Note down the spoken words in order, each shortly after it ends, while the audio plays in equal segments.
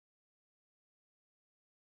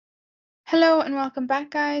Hello and welcome back,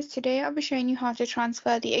 guys. Today I'll be showing you how to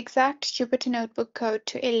transfer the exact Jupyter Notebook code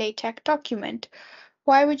to a LaTeX document.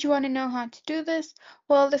 Why would you want to know how to do this?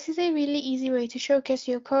 Well, this is a really easy way to showcase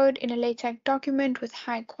your code in a LaTeX document with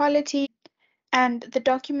high quality, and the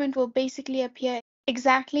document will basically appear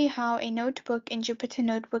exactly how a notebook in Jupyter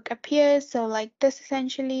Notebook appears, so like this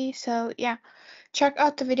essentially. So yeah, check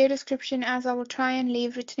out the video description as I will try and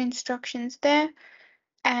leave written instructions there.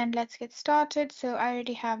 And let's get started. So I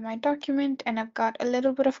already have my document and I've got a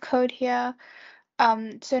little bit of code here.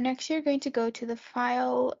 So next you're going to go to the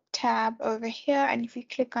File tab over here, and if you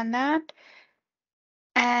click on that,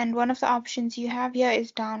 and one of the options you have here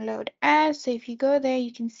is Download As. So if you go there,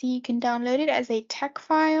 you can see you can download it as a text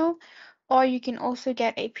file, or you can also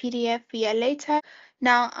get a PDF via LaTeX.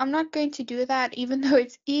 Now, I'm not going to do that even though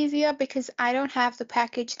it's easier because I don't have the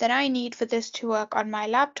package that I need for this to work on my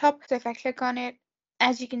laptop. So if I click on it,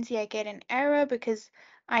 as you can see, I get an error because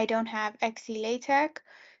I don't have XE LaTeX.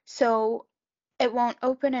 So it won't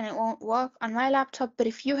open and it won't work on my laptop. But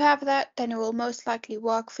if you have that, then it will most likely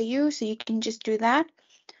work for you. So you can just do that.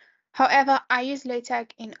 However, I use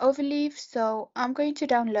LaTeX in Overleaf, so I'm going to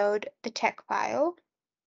download the text file.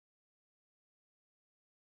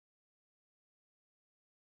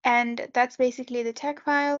 And that's basically the text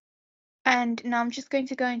file. And now I'm just going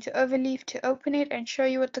to go into Overleaf to open it and show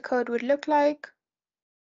you what the code would look like.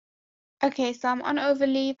 Okay, so I'm on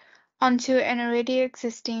Overleaf onto an already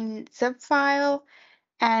existing zip file,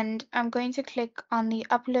 and I'm going to click on the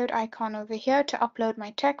upload icon over here to upload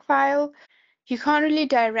my text file. You can't really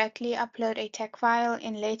directly upload a text file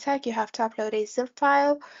in LaTeX, you have to upload a zip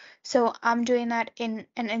file. So I'm doing that in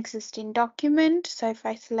an existing document. So if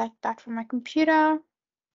I select that from my computer,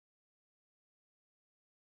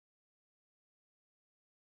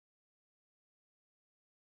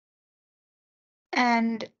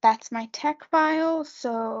 and that's my text file.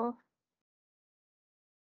 So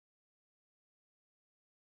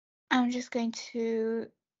I'm just going to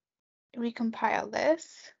recompile this.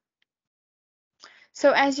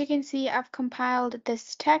 So as you can see, I've compiled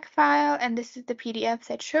this text file, and this is the PDF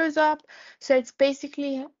that shows up. So it's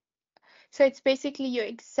basically your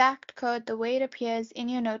exact code, the way it appears in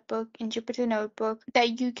your notebook, in Jupyter Notebook,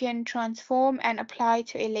 that you can transform and apply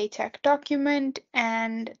to a LaTeX document.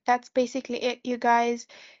 And that's basically it, you guys.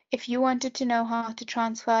 If you wanted to know how to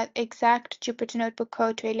transfer exact Jupyter Notebook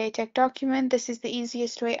code to a LaTeX document, this is the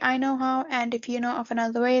easiest way I know how. And if you know of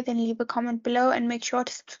another way, then leave a comment below and make sure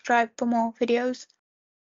to subscribe for more videos.